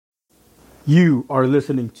You are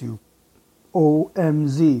listening to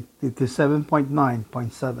OMZ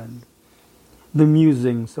 57.9.7, the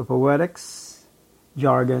musings of poetics,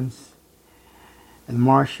 jargons, and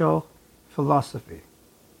martial philosophy.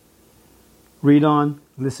 Read on,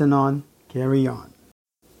 listen on, carry on.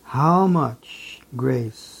 How much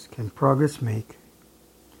grace can progress make?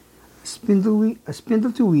 A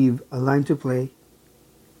spindle to weave, a line to play,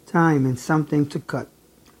 time and something to cut,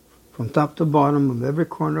 from top to bottom of every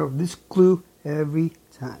corner of this clue every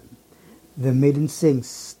time. The maiden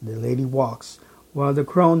sings, the lady walks, while the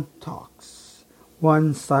crone talks.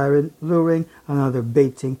 One siren luring, another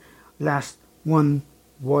baiting, last one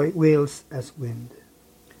wails as wind.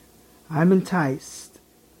 I'm enticed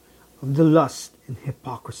of the lust and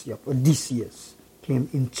hypocrisy of Odysseus, came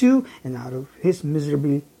into and out of his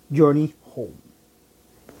miserable journey home.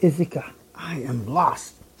 Ithaca, I am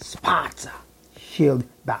lost. Sparta, shield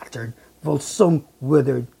battered, Volsung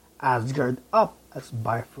withered, Asgard up as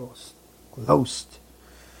Bifrost closed.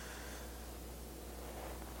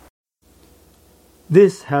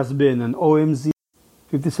 This has been an OMZ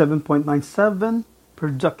 57.97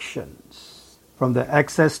 Productions from the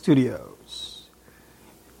XS Studios.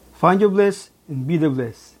 Find your bliss and be the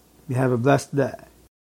bliss. You have a blessed day.